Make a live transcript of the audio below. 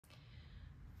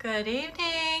Good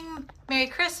evening. Merry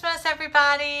Christmas,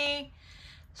 everybody.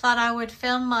 Thought I would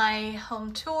film my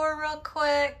home tour real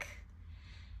quick.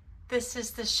 This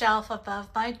is the shelf above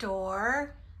my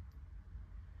door.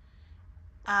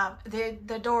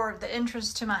 The door, the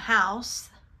entrance to my house,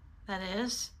 that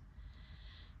is.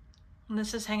 And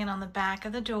this is hanging on the back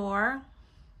of the door.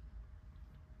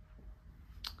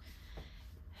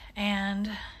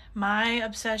 And my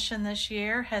obsession this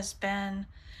year has been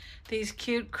these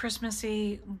cute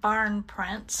Christmassy barn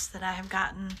prints that I have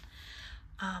gotten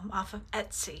off of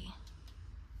Etsy.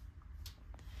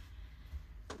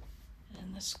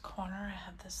 In this corner, I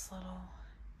have this little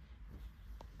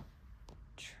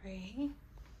tree.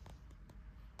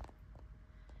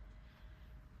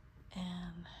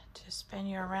 And to spin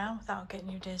you around without getting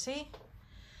you dizzy.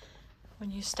 When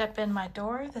you step in my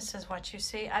door, this is what you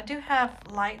see. I do have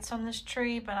lights on this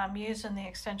tree, but I'm using the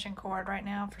extension cord right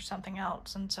now for something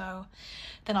else, and so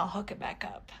then I'll hook it back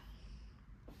up.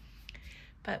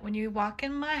 But when you walk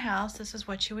in my house, this is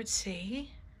what you would see.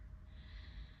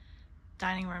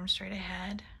 Dining room straight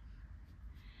ahead.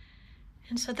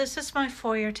 And so this is my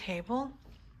foyer table.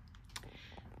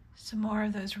 Some more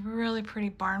of those really pretty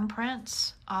barn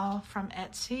prints, all from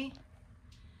Etsy.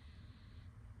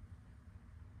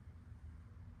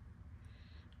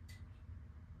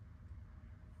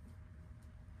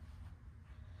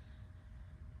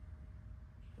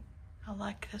 I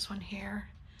like this one here.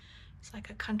 It's like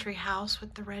a country house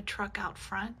with the red truck out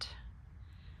front.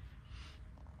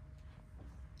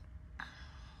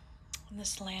 And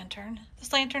this lantern.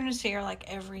 This lantern is here like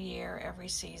every year, every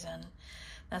season.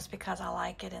 That's because I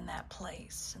like it in that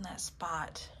place, in that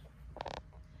spot.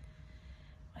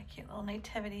 My cute little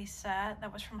nativity set.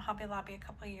 That was from Hobby Lobby a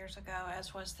couple of years ago,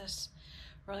 as was this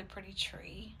really pretty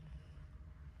tree.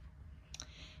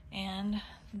 And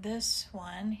this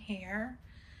one here,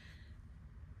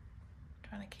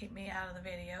 trying to keep me out of the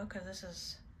video because this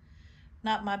is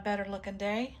not my better looking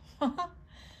day.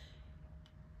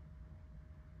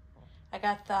 I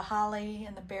got the holly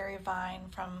and the berry vine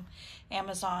from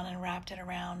Amazon and wrapped it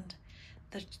around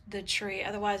the tree.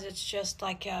 Otherwise it's just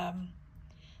like a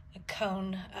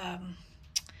cone,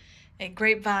 a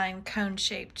grapevine cone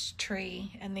shaped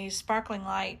tree. And these sparkling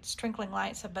lights, twinkling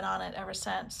lights have been on it ever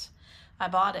since I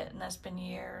bought it, and that's been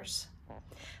years.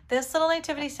 This little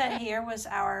nativity set here was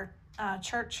our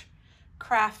church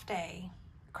craft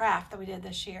that we did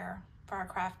this year for our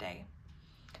craft day,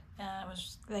 and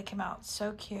they came out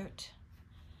so cute.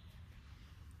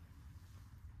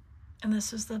 And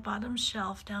this is the bottom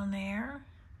shelf down there.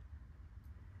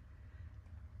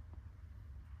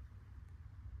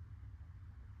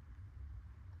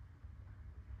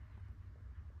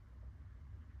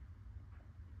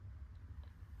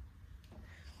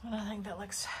 And I think that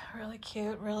looks really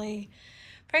cute, really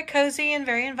very cozy and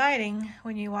very inviting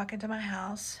when you walk into my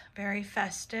house. Very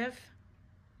festive.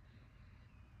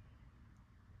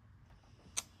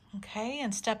 Okay,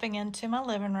 and stepping into my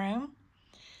living room.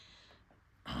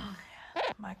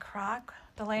 My crock.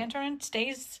 The lantern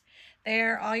stays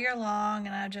there all year long,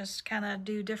 and I just kind of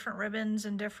do different ribbons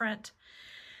and different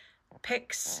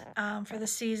picks for the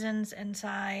seasons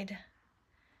inside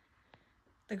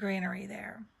the granary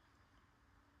there.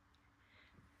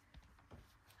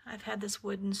 I've had this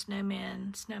wooden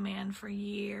snowman for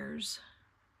years.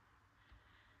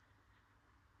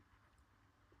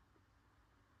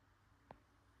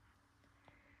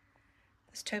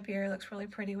 This topiary looks really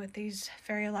pretty with these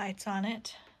fairy lights on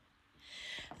it.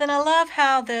 Then I love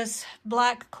how this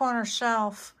black corner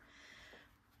shelf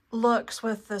looks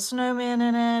with the snowman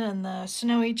in it and the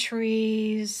snowy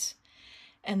trees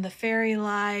and the fairy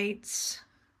lights.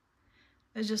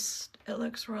 It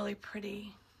looks really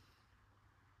pretty.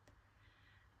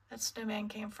 That snowman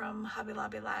came from Hobby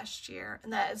Lobby last year,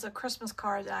 and that is a Christmas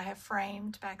card that I have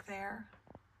framed back there.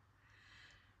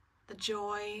 The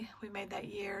Joy, we made that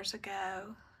years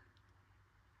ago.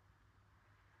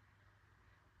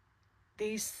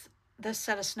 This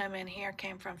set of snowmen here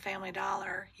came from Family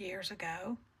Dollar years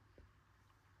ago.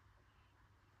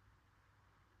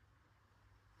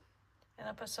 And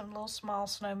I put some little small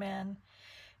snowmen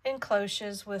in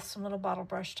cloches with some little bottle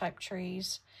brush type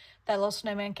trees. That little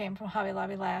snowman came from Hobby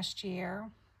Lobby last year.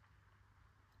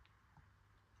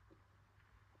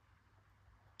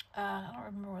 I don't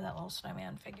remember where that little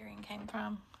snowman figurine came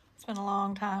from. It's been a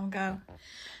long time ago.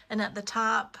 And at the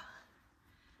top,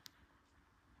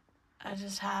 I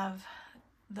just have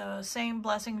the same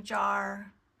blessing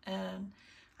jar, and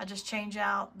I just change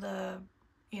out the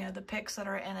picks that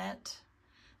are in it.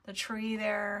 The tree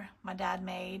there, my dad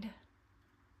made.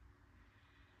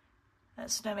 That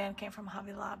snowman came from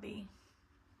Hobby Lobby.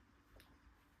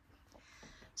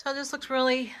 So this looks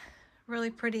really, really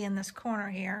pretty in this corner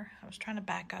here. I was trying to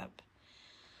back up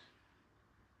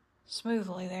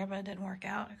smoothly there, but it didn't work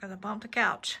out because I bumped the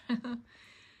couch.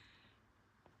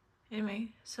 Anyway,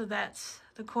 so that's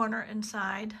the corner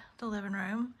inside the living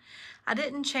room. I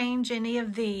didn't change any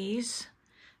of these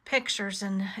pictures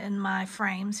in my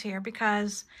frames here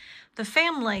because the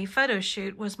family photo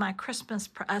shoot was my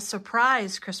a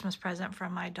surprise Christmas present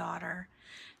from my daughter.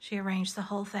 She arranged the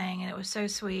whole thing and it was so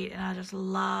sweet, and I just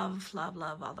love, love,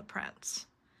 love all the prints.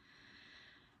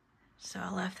 So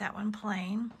I left that one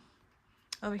plain.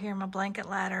 Over here, my blanket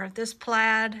ladder. This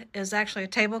plaid is actually a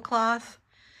tablecloth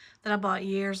that I bought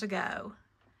years ago.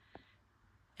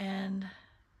 And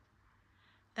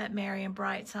that Merry and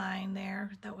Bright sign there,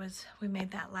 we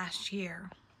made that last year.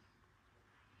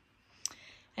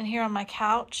 And here on my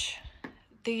couch,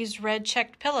 these red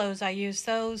checked pillows, I used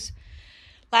those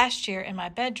last year in my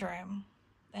bedroom.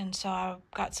 And so I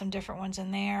got some different ones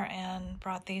in there and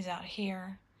brought these out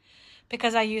here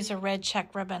because I use a red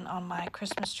check ribbon on my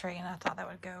Christmas tree, and I thought that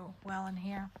would go well in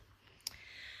here.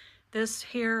 This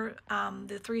here,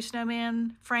 the 3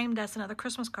 snowman framed, that's another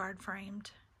Christmas card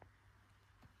framed.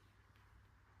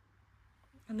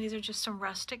 And these are just some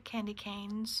rustic candy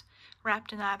canes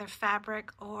wrapped in either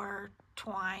fabric or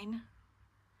twine.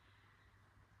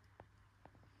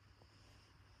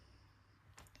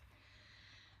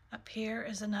 Up here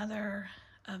is another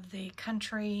of the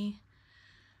country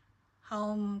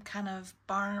home kind of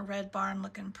red barn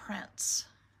looking prints.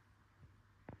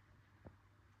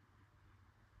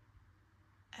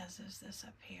 As is this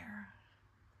up here.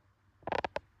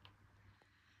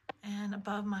 And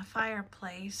above my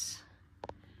fireplace,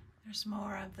 there's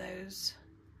more of those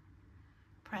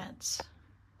prints.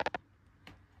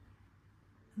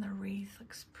 And the wreath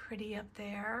looks pretty up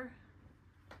there.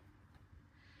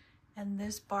 And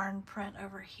this barn print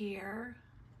over here.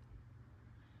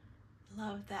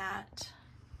 Love that.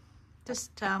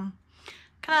 Just I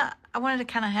wanted to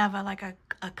kind of have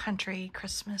a country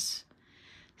Christmas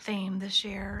theme this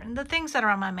year. And the things that are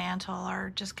on my mantle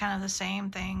are just kind of the same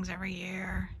things every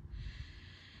year.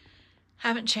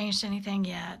 Haven't changed anything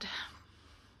yet.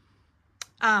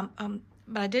 But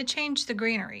I did change the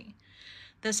greenery.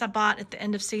 This I bought at the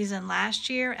end of season last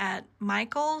year at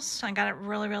Michael's. I got it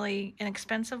really, really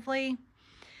inexpensively.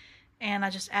 And I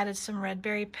just added some red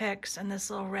berry picks and this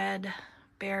little red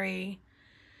berry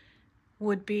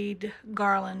wood bead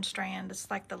garland strand.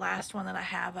 It's like the last one that I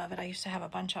have of it. I used to have a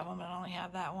bunch of them, but I only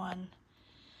have that one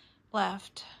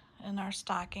left in our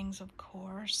stockings, of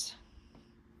course.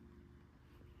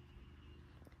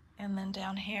 And then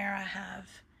down here I have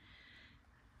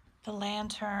the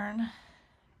lantern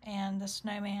and the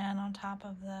snowman on top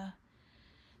of the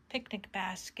picnic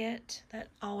basket that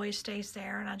always stays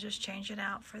there, and I just change it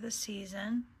out for the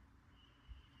season.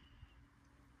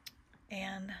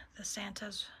 And the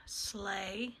Santa's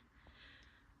sleigh,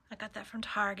 I got that from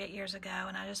Target years ago,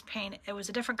 and I just painted it. Was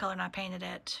a different color and I painted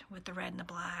it with the red and the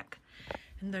black.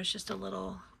 And there's just a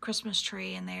little Christmas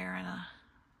tree in there and a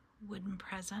wooden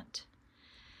present.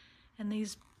 And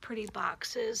these pretty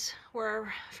boxes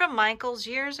were from Michael's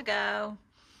years ago.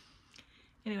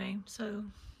 Anyway, so,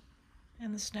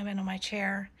 and the snowman on my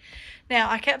chair. Now,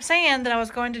 I kept saying that I was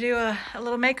going to do a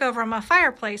little makeover on my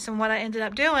fireplace, and what I ended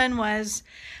up doing was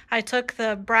I took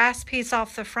the brass piece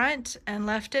off the front and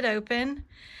left it open,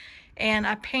 and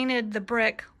I painted the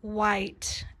brick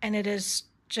white, and it is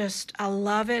just, I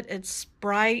love it. It's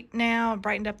bright now,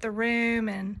 brightened up the room,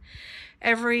 and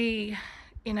every,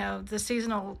 the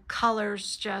seasonal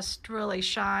colors just really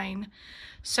shine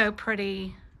so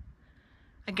pretty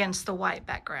against the white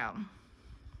background.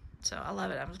 So I love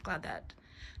it. I was glad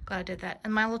I did that.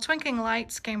 And my little twinkling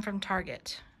lights came from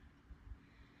Target.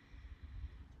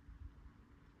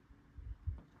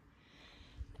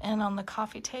 And on the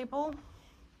coffee table,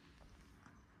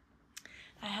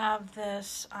 I have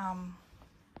this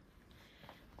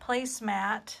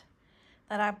placemat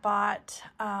that I bought.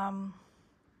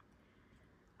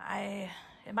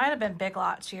 It might have been Big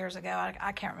Lots years ago.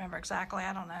 I can't remember exactly.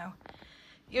 I don't know.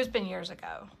 It's been years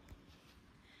ago.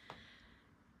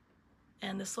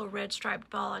 And this little red striped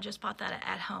ball, I just bought that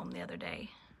at home the other day.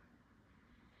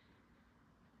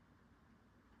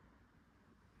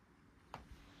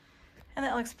 And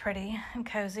that looks pretty and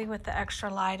cozy with the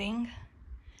extra lighting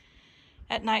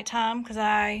at nighttime, because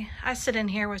I sit in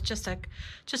here with just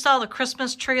all the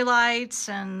Christmas tree lights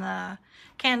and the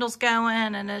candles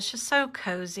going, and it's just so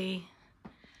cozy.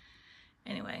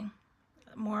 Anyway,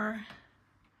 more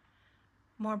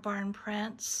barn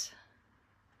prints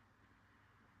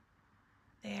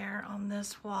there on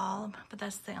this wall, but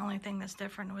that's the only thing that's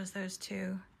different was those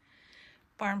two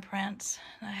barn prints.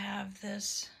 I have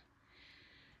this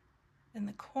in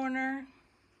the corner.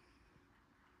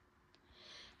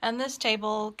 And this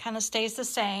table kind of stays the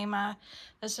same.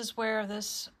 This is where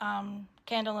this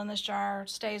candle in this jar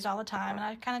stays all the time. And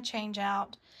I kind of change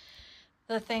out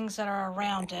the things that are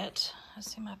around it.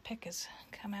 Let's see, my pick has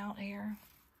come out here.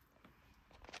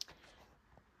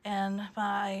 And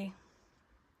my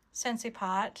Scentsy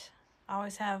pot. I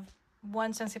always have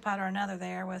one Scentsy pot or another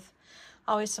there with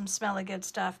always some smelly good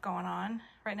stuff going on.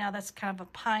 Right now that's kind of a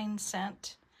pine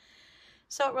scent.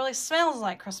 So it really smells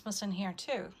like Christmas in here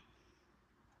too.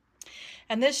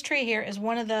 And this tree here is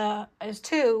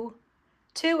two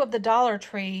of the Dollar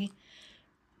Tree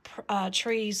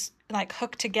trees like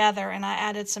hooked together, and I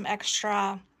added some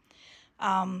extra,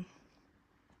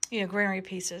 greenery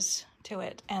pieces to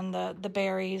it, and the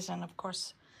berries, and of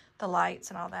course the lights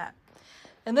and all that.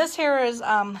 And this here is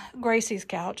Gracie's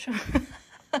couch,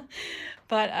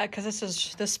 but because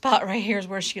this spot right here is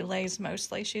where she lays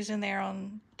mostly. She's in there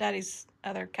on Daddy's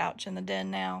other couch in the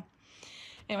den now.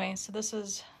 Anyway, so this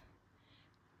is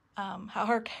how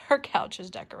her couch is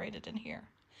decorated in here.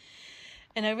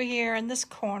 And over here in this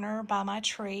corner by my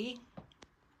tree,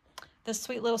 this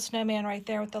sweet little snowman right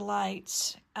there with the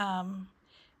lights.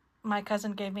 My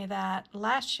cousin gave me that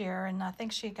last year, and I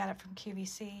think she got it from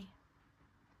QVC.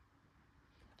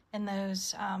 And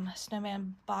those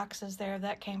snowman boxes there,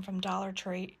 that came from Dollar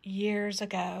Tree years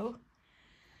ago.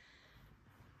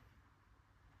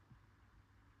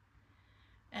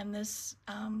 And this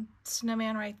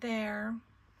snowman right there,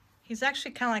 he's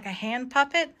actually kind of like a hand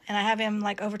puppet, and I have him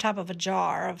like over top of a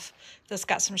jar that's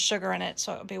got some sugar in it,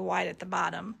 so it'll be white at the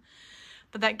bottom.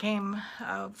 But that came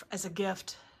as a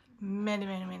gift many,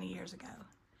 many, many years ago.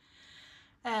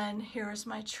 And here's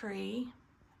my tree.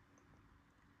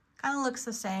 Kind of looks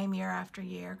the same year after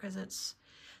year because it's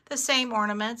the same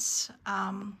ornaments.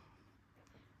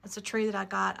 It's a tree that I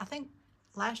got, I think,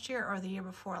 last year or the year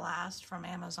before last from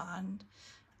Amazon.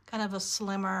 Kind of a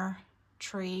slimmer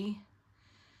tree.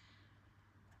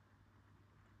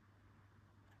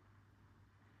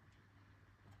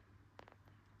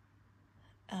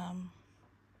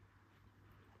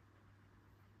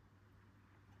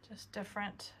 Just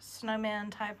different snowman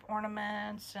type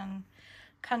ornaments and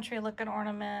country looking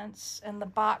ornaments, and the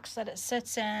box that it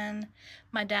sits in,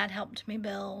 my dad helped me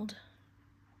build.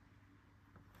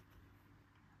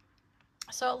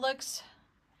 So it looks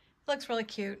really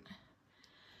cute.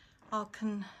 All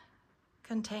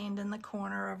contained in the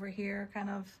corner over here, kind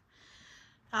of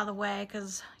out of the way,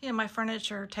 because my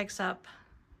furniture takes up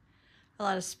a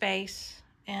lot of space,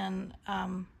 and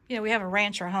we have a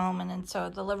rancher home, and so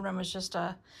the living room is just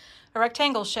a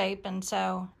rectangle shape, and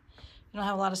so you don't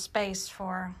have a lot of space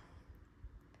for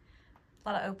a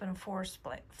lot of open floor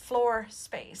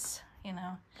space.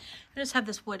 I just have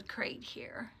this wood crate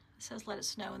here. It says "Let It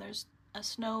Snow," and there's a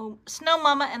snow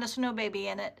mama and a snow baby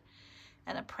in it,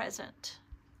 and a present.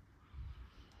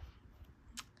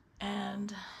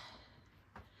 And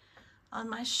on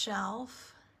my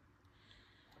shelf,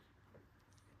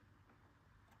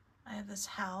 I have this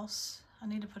house. I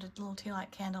need to put a little tea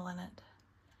light candle in it.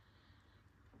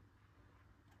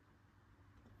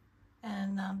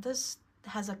 And this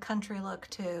has a country look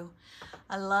too.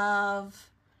 I love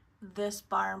this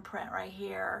barn print right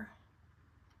here.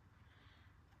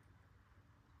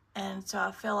 And so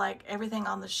I feel like everything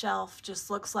on the shelf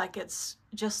just looks like it's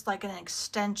just like an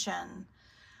extension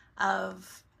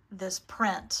of this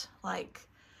print. Like,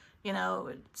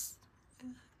 it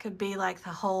could be like the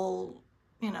whole,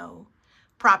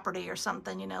 property or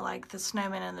something, like the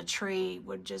snowman and the tree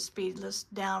would just be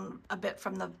just down a bit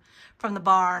from the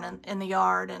barn and in the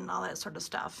yard and all that sort of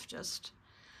stuff.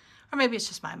 Or maybe it's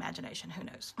just my imagination, who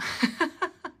knows.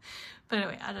 But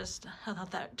anyway, I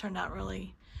thought that turned out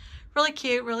really, really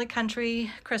cute, really country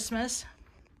Christmas.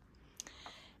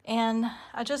 And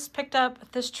I just picked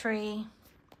up this tree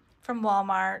from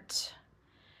Walmart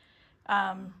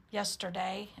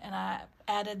yesterday, and I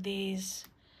added these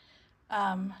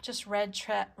just red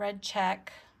check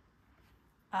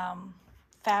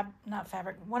not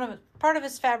fabric. Part of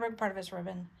it's fabric, part of it's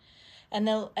ribbon,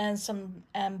 and some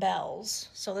bells.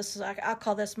 So this is, I'll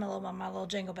call this my little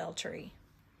jingle bell tree.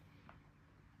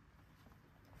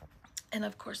 And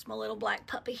of course my little black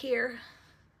puppy here,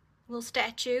 little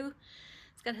statue.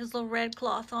 He's got his little red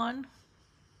cloth on.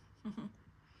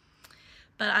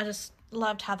 But I just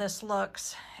loved how this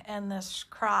looks, and this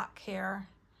crock here.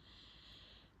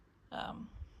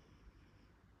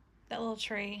 That little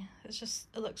tree, it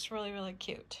looks really, really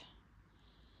cute.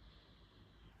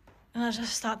 And I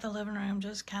just thought the living room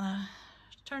just kind of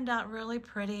turned out really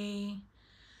pretty,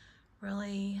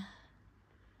 really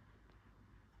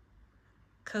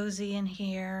cozy in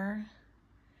here.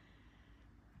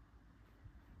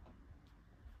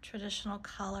 Traditional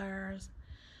colors.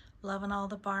 Loving all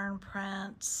the barn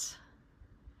prints.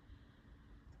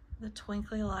 The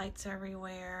twinkly lights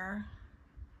everywhere.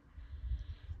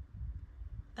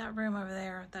 That room over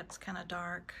there, that's kind of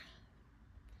dark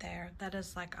there. That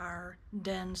is like our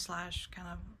den slash kind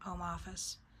of home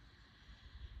office.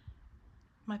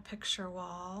 My picture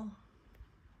wall.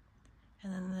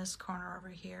 And then this corner over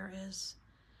here is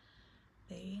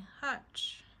the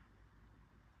hutch.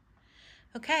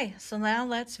 Okay, so now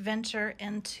let's venture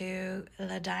into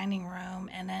the dining room.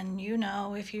 And then, you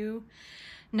know, if you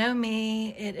know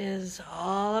me, it is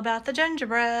all about the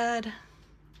gingerbread.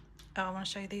 Oh, I want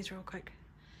to show you these real quick.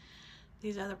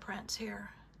 These other prints here.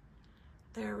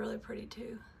 They're really pretty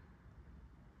too.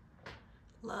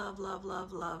 Love, love,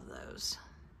 love, love those.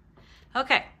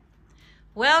 Okay,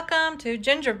 welcome to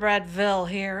Gingerbreadville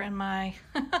here in my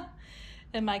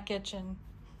in my kitchen.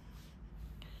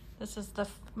 This is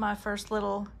my first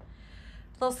little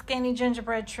skinny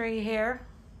gingerbread tree here.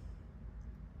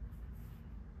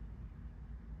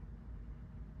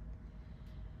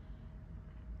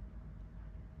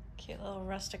 Cute little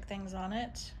rustic things on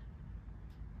it.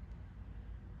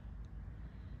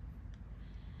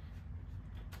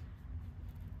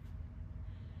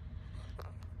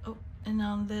 Oh, and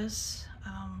on this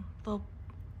little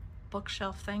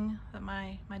bookshelf thing that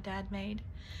my dad made.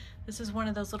 This is one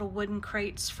of those little wooden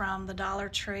crates from the Dollar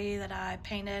Tree that I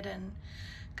painted and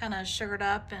kind of sugared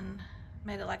up and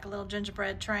made it like a little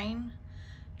gingerbread train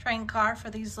car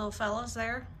for these little fellows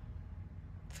there,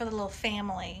 for the little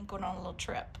family going on a little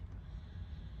trip.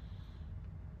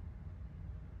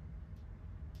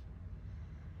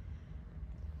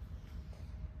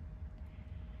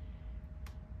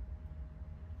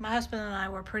 My husband and I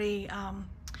were pretty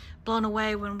blown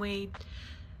away when we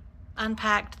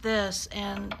unpacked this,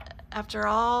 and after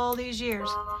all these years,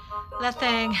 that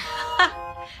thing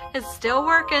is still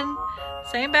working.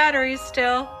 Same batteries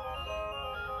still.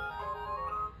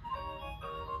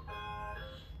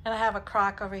 And I have a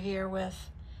crock over here with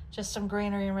just some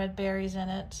greenery and red berries in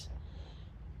it.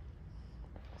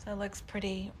 So it looks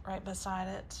pretty right beside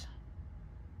it.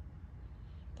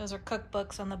 Those are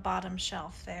cookbooks on the bottom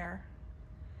shelf there.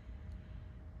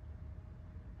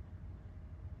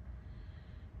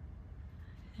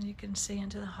 And you can see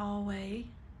into the hallway,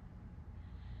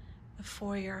 the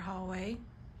foyer hallway.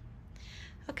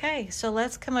 Okay, so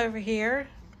let's come over here.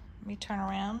 Let me turn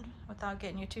around without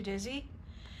getting you too dizzy.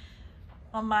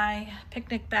 On my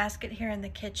picnic basket here in the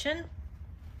kitchen,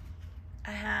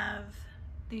 I have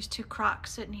these two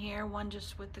crocks sitting here, one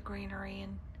just with the greenery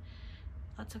and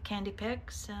lots of candy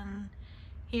picks. And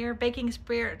here, Baking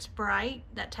Spirits Bright,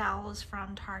 that towel is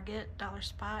from Target, Dollar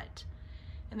Spot.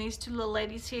 And these two little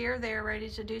ladies here, they're ready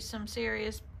to do some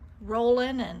serious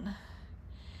rolling and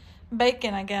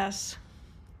baking, I guess.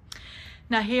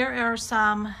 Now here are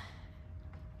some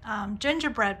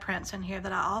gingerbread prints in here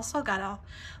that I also got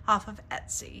off of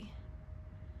Etsy.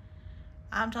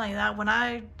 I'm telling you that when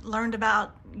I learned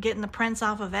about getting the prints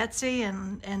off of Etsy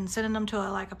and sending them to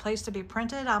a place to be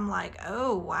printed, I'm like,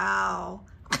 oh wow.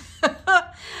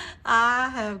 I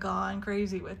have gone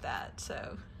crazy with that,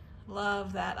 so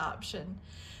love that option.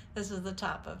 This is the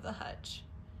top of the hutch.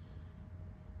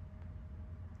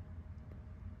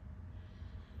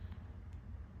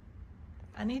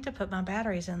 I need to put my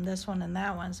batteries in this one and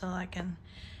that one so I can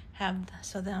have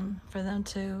for them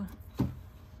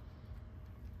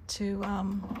to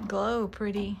glow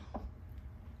pretty.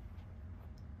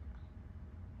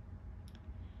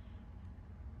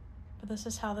 But this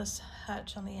is how this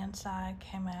hutch on the inside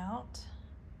came out.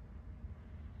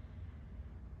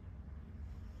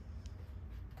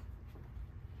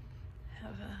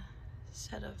 Have a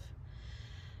set of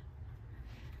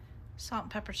salt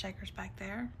and pepper shakers back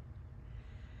there.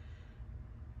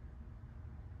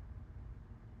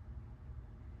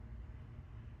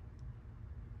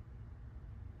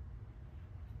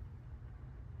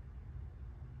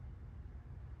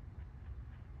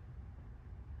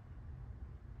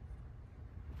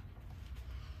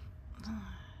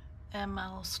 And my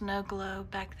little snow globe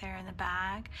back there in the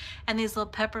bag. And these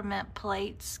little peppermint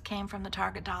plates came from the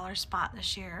Target Dollar Spot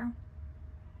this year.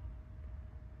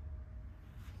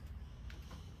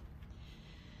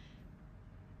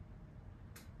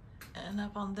 And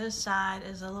up on this side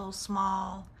is a little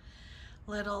small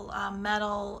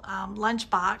metal lunch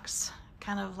box,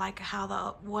 kind of like how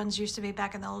the ones used to be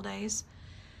back in the old days.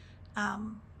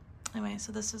 Anyway,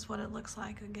 so this is what it looks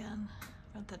like again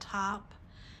at the top.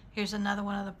 Here's another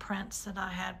one of the prints that I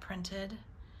had printed.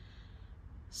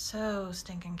 So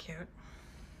stinking cute.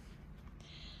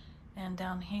 And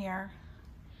down here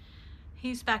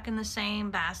He's back in the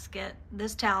same basket.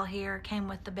 This towel here came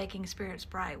with the Baking Spirits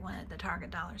Bright one at the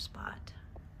Target dollar spot.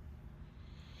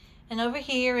 And over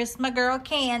here is my girl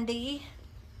Candy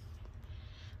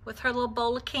with her little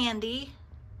bowl of candy.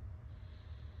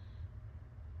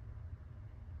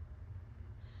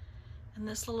 And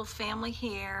this little family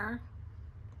here.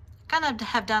 Kind of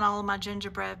have done all of my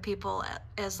gingerbread people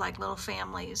as like little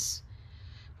families.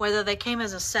 Whether they came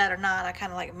as a set or not, I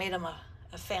kind of like made them a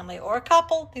family or a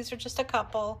couple. These are just a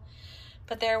couple.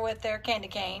 But they're with their candy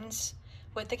canes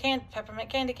with the peppermint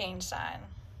candy cane sign.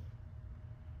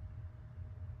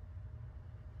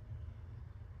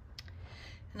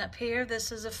 And up here,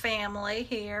 this is a family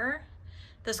here.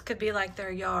 This could be like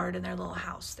their yard and their little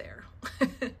house there.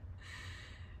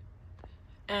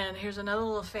 And here's another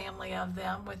little family of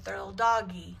them with their little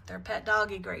doggy, their pet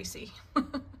doggy, Gracie.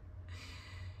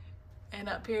 And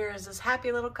up here is this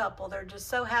happy little couple. They're just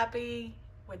so happy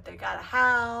they got a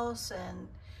house and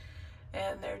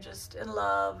they're just in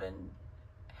love and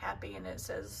happy. And it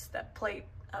says, that plate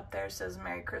up there says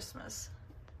Merry Christmas.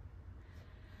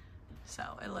 So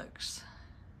it looks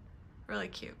really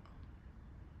cute.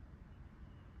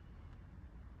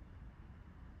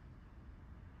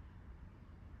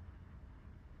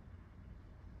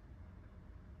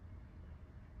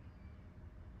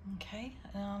 Okay,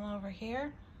 and on over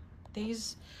here,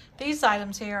 these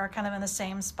items here are kind of in the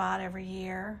same spot every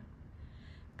year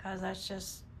because that's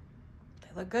just, they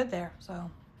look good there. So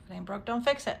if it ain't broke, don't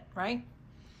fix it, right?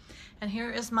 And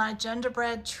here is my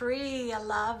gingerbread tree. I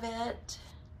love it.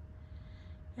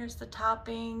 Here's the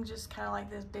topping, just kind of like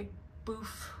this big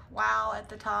boof wow at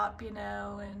the top, you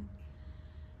know, and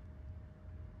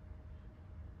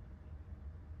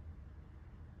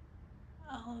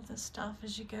all of this stuff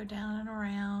as you go down and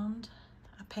around.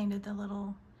 I painted the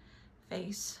little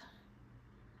face.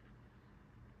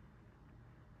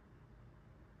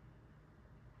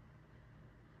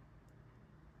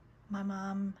 My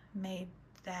mom made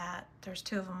that. There's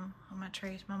two of them on my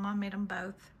trees. My mom made them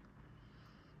both.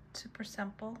 Super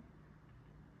simple.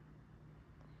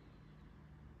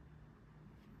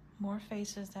 More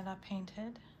faces that I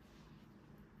painted.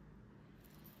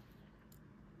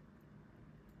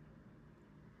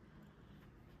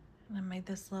 And I made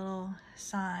this little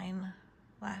sign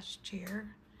last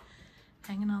year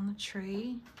hanging on the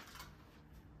tree.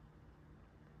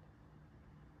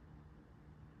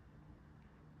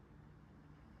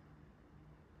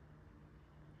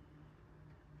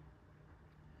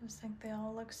 I just think they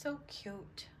all look so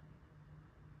cute.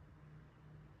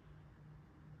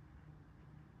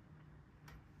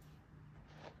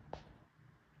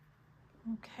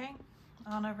 Okay,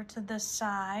 on over to this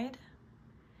side.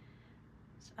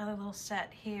 This other little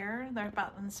set here. They're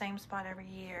about in the same spot every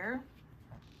year.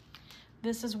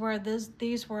 This is where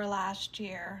these were last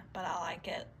year, but I like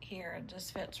it here. It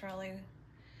just fits really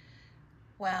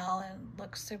well and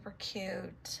looks super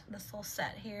cute. This little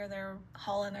set here, they're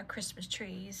hauling their Christmas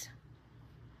trees.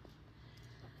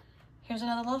 Here's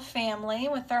another little family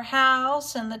with their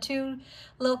house and the two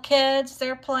little kids.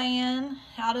 They're playing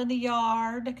out in the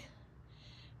yard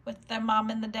with their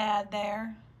mom and the dad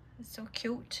there. It's so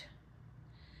cute.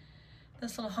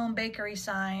 This little home bakery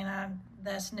sign,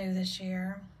 that's new this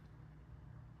year.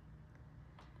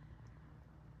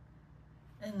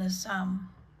 And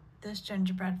this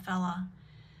gingerbread fella,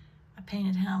 I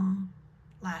painted him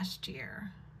last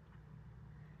year.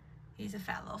 He's a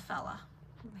fat little fella.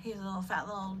 He's a little fat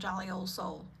little jolly old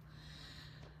soul.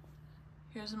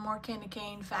 Here's a more candy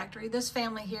cane factory. This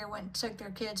family here took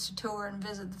their kids to tour and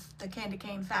visit the candy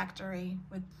cane factory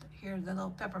with here's the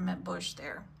little peppermint bush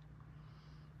there.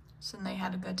 So they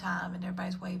had a good time and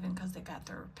everybody's waving because they got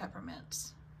their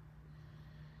peppermints.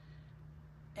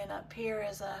 And up here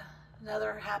is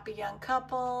another happy young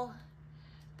couple.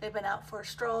 They've been out for a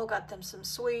stroll, got them some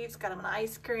sweets, got them an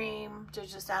ice cream. They're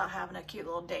just out having a cute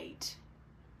little date.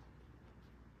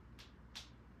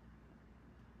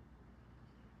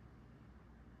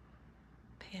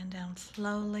 Pan down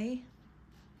slowly.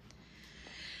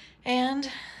 And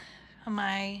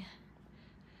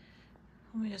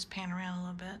let me just pan around a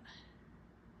little bit.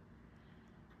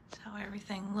 That's how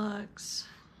everything looks.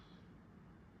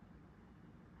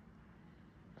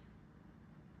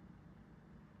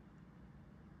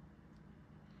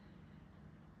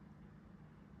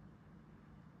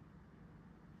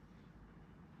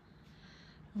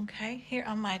 Okay, here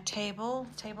on my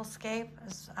tablescape,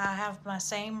 I have my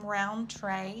same round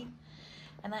tray,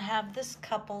 and I have this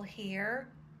couple here,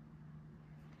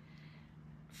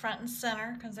 front and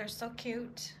center, because they're so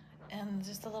cute, and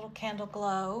just a little candle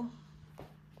glow.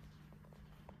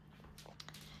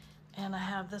 And I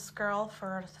have this girl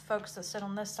for the folks that sit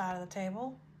on this side of the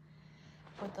table.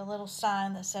 with the little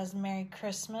sign that says Merry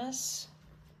Christmas.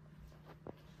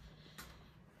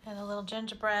 And a little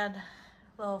gingerbread,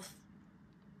 little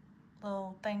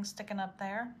thing sticking up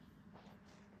there.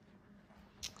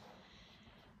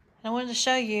 And I wanted to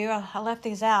show you, I left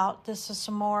these out. This is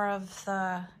some more of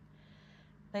the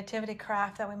nativity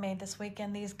craft that we made this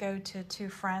weekend. These go to 2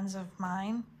 friends of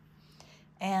mine.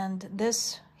 And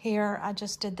this here, I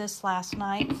just did this last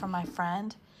night for my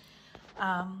friend.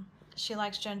 She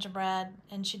likes gingerbread,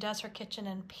 and she does her kitchen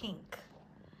in pink.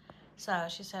 So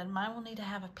she said, mine will need to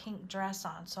have a pink dress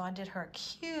on. So I did her a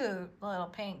cute little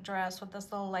pink dress with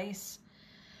this little lace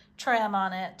trim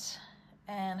on it,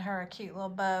 and her a cute little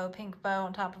bow, pink bow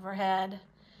on top of her head.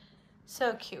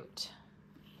 So cute.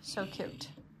 So cute.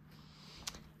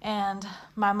 And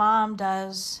my mom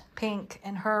does pink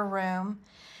in her room,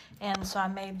 and so I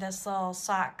made this little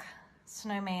sock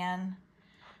snowman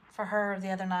for her the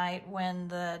other night when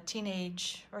the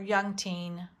teenage or young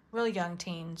teen, really young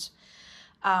teens,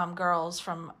 girls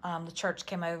from the church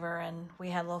came over, and we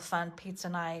had a little fun pizza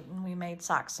night, and we made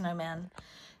sock snowmen,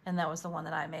 and that was the one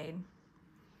that I made.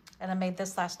 And I made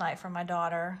this last night for my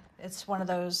daughter. It's one of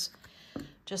those,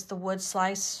 just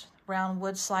the round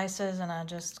wood slices, and I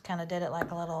just kind of did it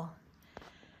like a little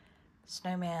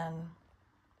snowman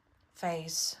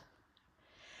face.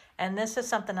 And this is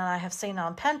something that I have seen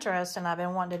on Pinterest, and I've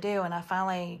been wanting to do, and I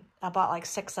bought like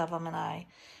 6 of them, and I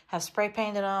have spray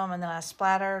painted them, and then I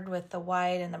splattered with the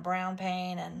white and the brown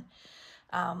paint, and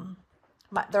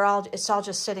it's all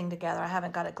just sitting together. I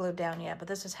haven't got it glued down yet, but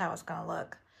this is how it's going to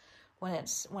look when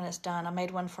it's done. I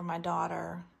made one for my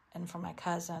daughter and for my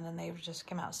cousin, and they just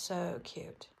came out so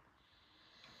cute.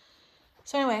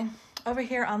 So anyway, over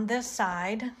here on this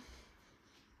side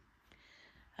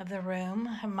of the room,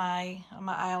 on my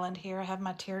island here, I have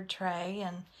my tiered tray,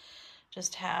 and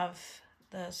just have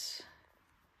the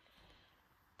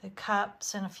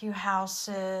cups and a few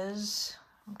houses.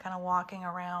 I'm kind of walking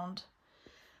around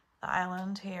the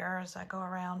island here as I go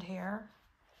around here.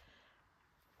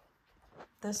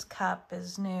 This cup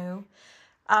is new.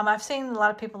 I've seen a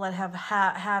lot of people that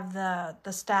have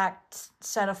the stacked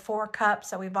set of 4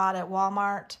 cups that we bought at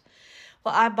Walmart.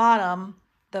 Well, I bought them,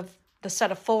 the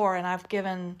set of 4, and I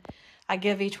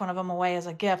give each one of them away as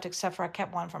a gift, except for I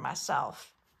kept one for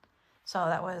myself. So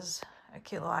that was a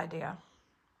cute little idea.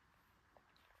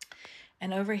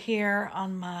 And over here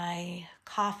on my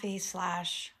coffee /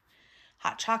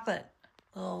 hot chocolate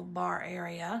little bar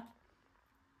area,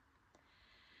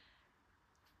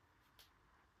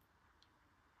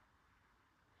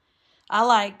 I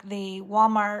like the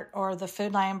Walmart or the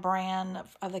Food Lion brand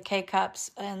of the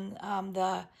K-Cups and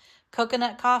the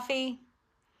coconut coffee.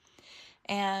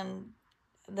 And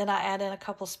then I add in a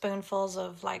couple spoonfuls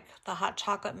of like the hot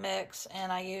chocolate mix,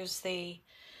 and I use the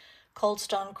Cold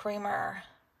Stone creamer,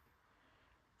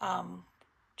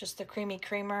 just the creamy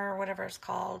creamer, whatever it's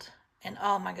called. And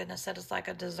oh my goodness, that is like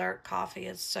a dessert coffee.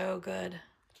 It's so good.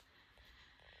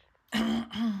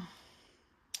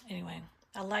 Anyway,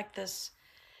 I like this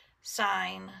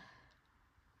sign.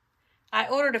 I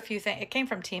ordered a few things. It came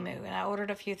from Temu, and I ordered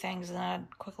a few things, and I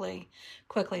quickly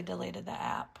deleted the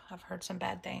app. I've heard some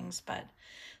bad things, but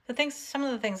some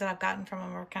of the things that I've gotten from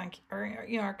them are kind of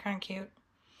cute.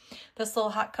 This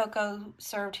little hot cocoa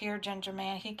served here, Ginger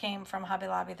Man. He came from Hobby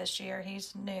Lobby this year.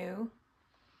 He's new.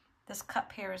 This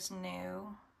cup here is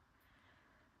new.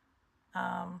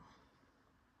 I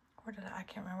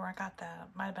can't remember where I got that.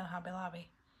 It might have been Hobby Lobby.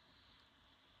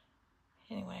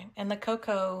 Anyway, and the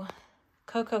Cocoa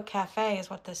Cafe is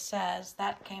what this says.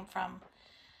 That came from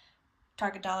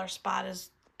Target Dollar Spot as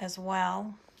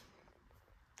well.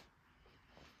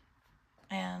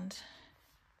 And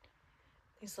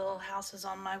these little houses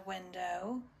on my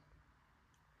window.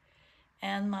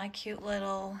 And my cute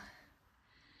little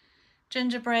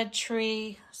gingerbread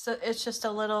tree. So it's just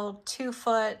a little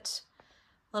 2-foot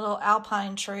little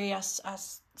alpine tree. I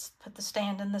put the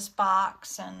stand in this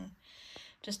box and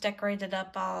just decorated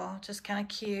up all just kind of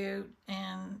cute.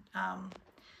 And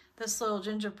this little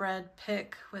gingerbread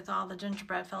pick with all the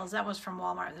gingerbread fills, that was from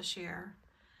Walmart this year.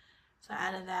 So I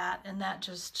added that, and I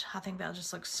think that'll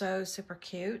just look so super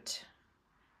cute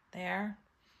there.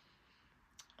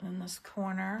 In this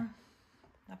corner,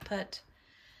 I put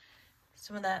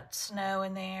some of that snow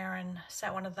in there and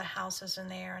set one of the houses in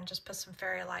there and just put some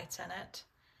fairy lights in it.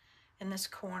 In this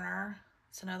corner,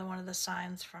 it's another one of the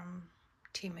signs from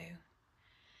Temu.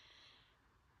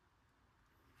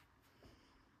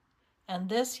 And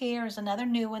this here is another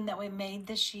new one that we made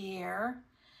this year.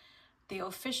 The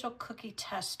official cookie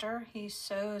tester. He's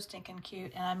so stinking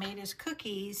cute. And I made his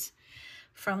cookies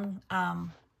from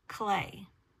clay.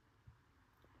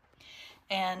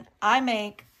 And I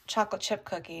make chocolate chip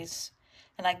cookies,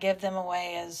 and I give them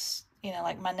away as, you know,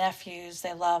 like my nephews,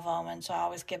 they love them, and so I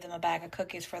always give them a bag of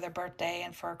cookies for their birthday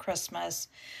and for Christmas,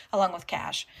 along with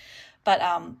cash. But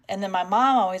and then my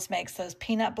mom always makes those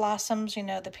peanut blossoms, you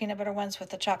know, the peanut butter ones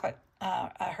with the chocolate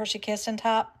Hershey Kiss on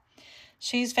top.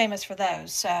 She's famous for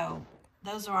those, so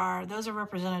those are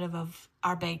representative of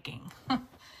our baking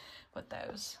with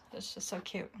those. It's just so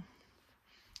cute.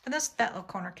 And that little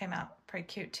corner came out pretty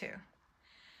cute too.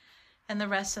 And the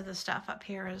rest of the stuff up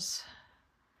here is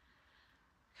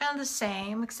kind of the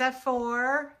same, except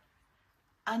for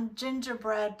a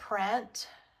gingerbread print.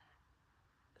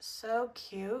 So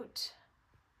cute.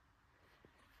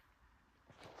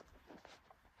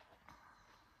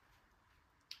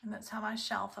 And that's how my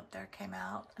shelf up there came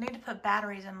out. I need to put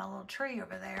batteries in my little tree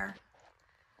over there.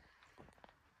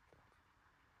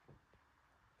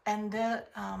 And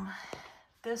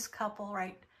this couple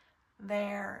right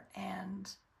there and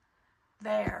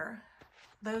there,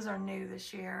 those are new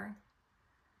this year.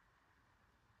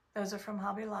 Those are from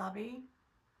Hobby Lobby.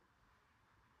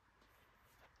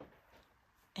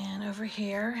 And over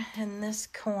here in this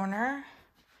corner,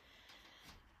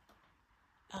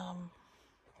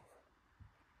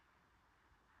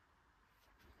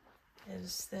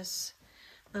 is this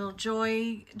little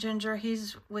Joy Ginger.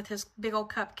 He's with his big old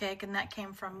cupcake, and that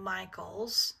came from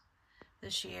Michael's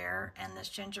this year. And this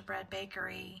gingerbread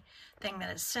bakery thing that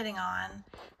it's sitting on,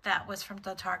 that was from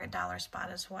the Target Dollar Spot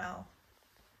as well.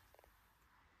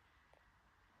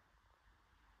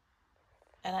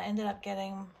 And I ended up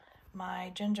getting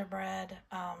my gingerbread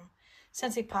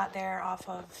Scentsy pot there off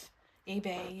of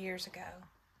eBay years ago.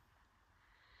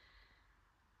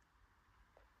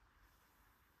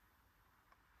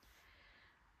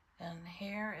 And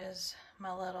here is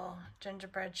my little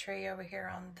gingerbread tree over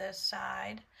here on this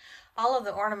side. All of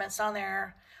the ornaments on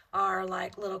there are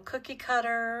like little cookie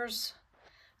cutters.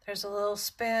 There's a little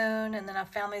spoon, and then I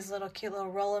found these little cute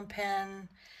little rolling pin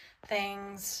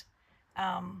things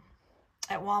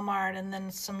at Walmart, and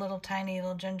then some little tiny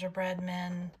little gingerbread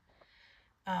men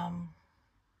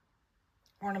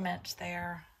ornaments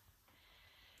there.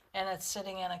 And it's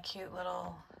sitting in a cute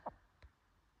little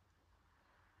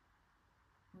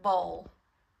bowl,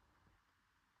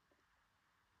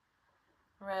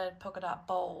 red polka dot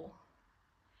bowl.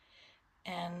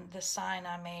 And this sign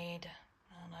I made,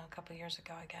 I don't know, a couple years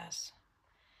ago, I guess.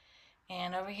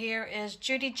 And over here is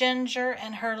Judy Ginger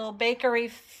and her little bakery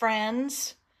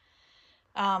friends.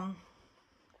 I'm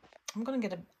going to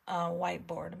get a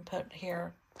whiteboard and put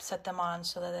here, set them on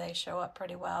so that they show up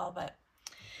pretty well. But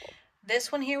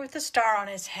this one here with the star on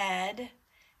his head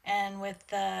and with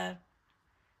the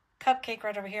cupcake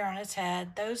right over here on its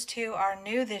head, those two are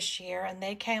new this year, and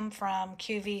they came from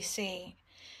QVC.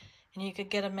 And you could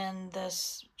get them in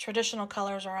this traditional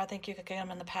colors, or I think you could get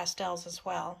them in the pastels as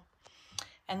well.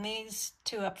 And these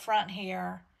two up front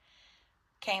here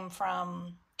came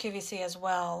from QVC as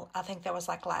well. I think that was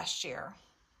like last year.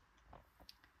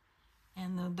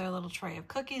 And their little tray of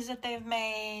cookies that they've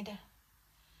made. A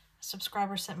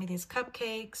subscriber sent me these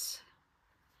cupcakes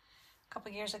a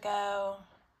couple years ago.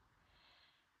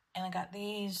 And I got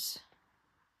these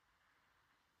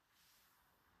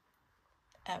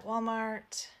at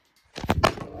Walmart.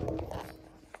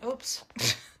 Oops.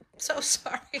 So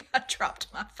sorry. I dropped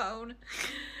my phone.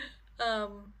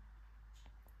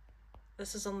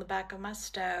 This is on the back of my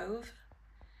stove.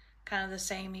 Kind of the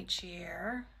same each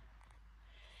year.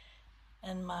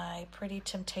 And my Pretty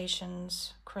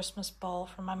Temptations Christmas bowl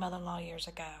from my mother-in-law years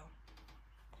ago.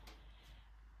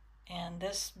 And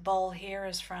this bowl here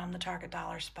is from the Target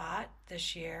Dollar Spot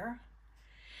this year.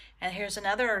 And here's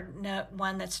another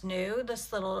one that's new.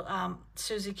 This little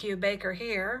Susie Q Baker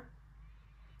here.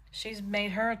 She's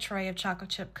made her a tray of chocolate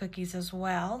chip cookies as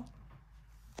well.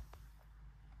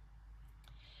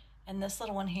 And this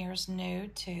little one here is new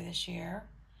too this year.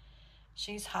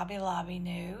 She's Hobby Lobby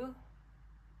new.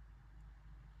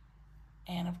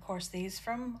 And of course these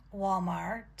from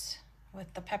Walmart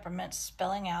with the peppermint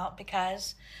spilling out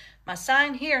because my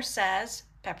sign here says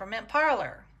Peppermint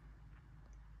Parlor.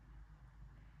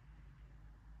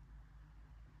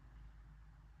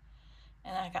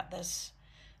 And I got this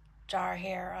jar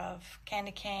here of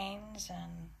candy canes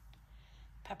and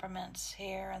peppermints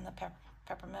here, and the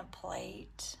peppermint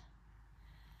plate.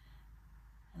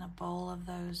 And a bowl of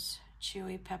those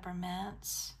chewy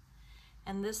peppermints.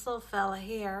 And this little fella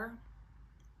here,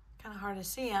 kind of hard to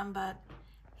see him, but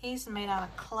he's made out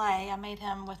of clay. I made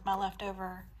him with my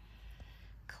leftover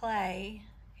clay.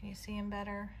 Can you see him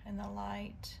better in the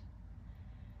light?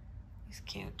 He's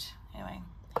cute. Anyway,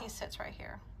 he sits right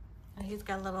here. And he's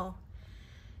got a little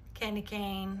candy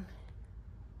cane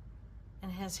in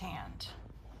his hand.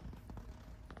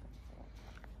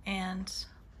 And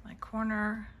my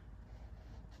corner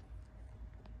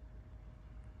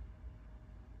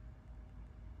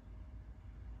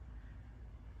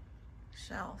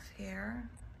shelf here.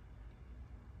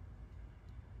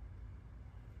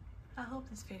 I hope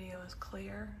this video is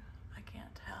clear. I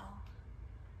can't tell.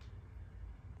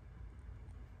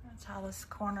 That's how this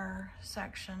corner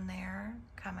section there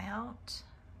come out.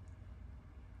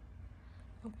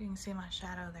 Hope you can see my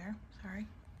shadow there, sorry.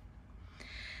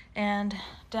 And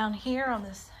down here on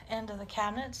this end of the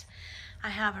cabinets, I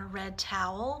have a red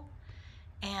towel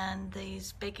and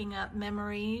these baking up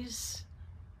memories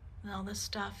and all this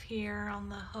stuff here on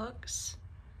the hooks.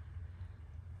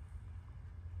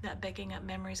 That baking up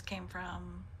memories came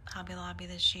from Hobby Lobby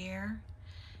this year.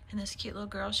 And this cute little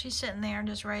girl, she's sitting there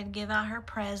just ready to give out her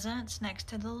presents next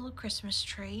to the little Christmas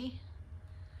tree.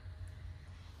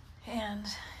 And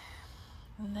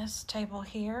on this table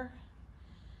here,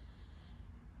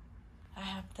 I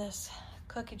have this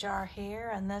cookie jar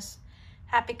here and this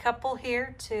happy couple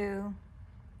here to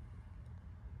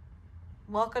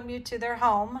welcome you to their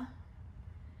home.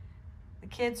 The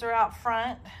kids are out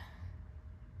front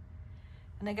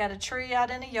and they got a tree out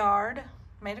in the yard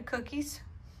made of cookies.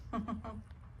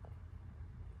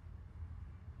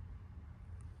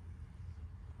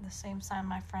 The same sign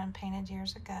my friend painted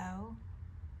years ago.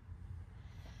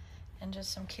 And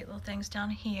just some cute little things down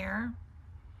here.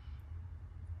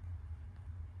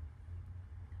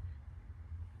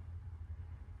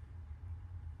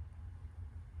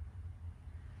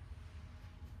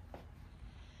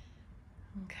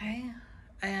 Okay,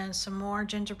 and some more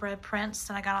gingerbread prints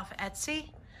that I got off of Etsy.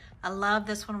 I love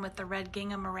this one with the red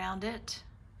gingham around it.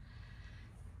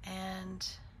 And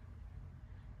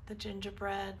the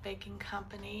gingerbread baking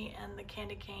company and the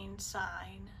candy cane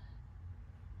sign.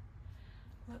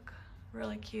 Look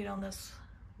really cute on this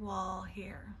wall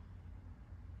here.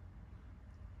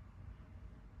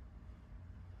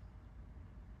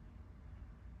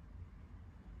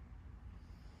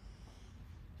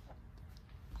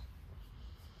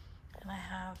 And I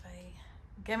have a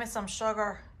give me some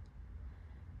sugar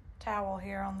towel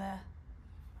here on the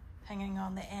hanging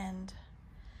on the end.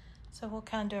 So we'll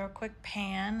kind of do a quick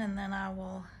pan and then I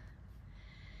will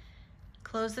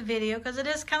close the video because it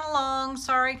is kind of long.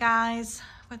 Sorry guys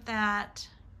with that.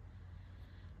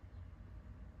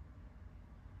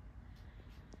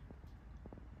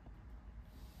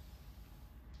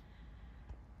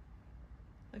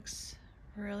 Looks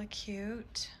really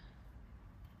cute.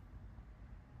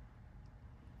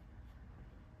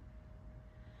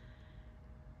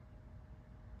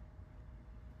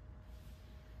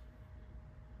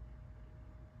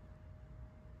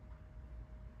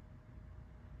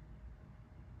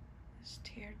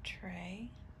 Tiered tray.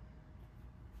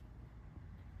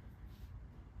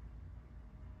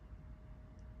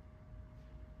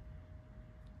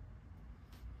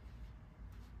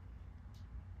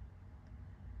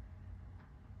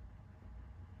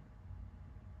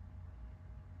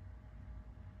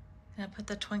 And I put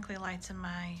the twinkly lights in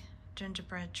my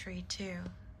gingerbread tree too.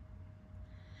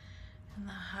 And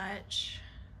the hutch.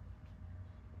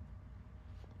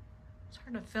 It's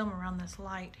hard to film around this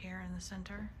light here in the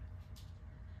center.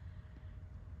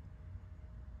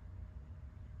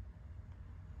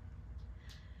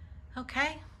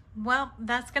 Okay, well,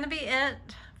 that's going to be it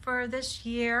for this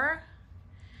year.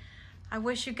 I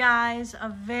wish you guys a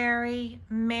very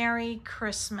Merry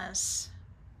Christmas.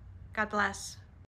 God bless.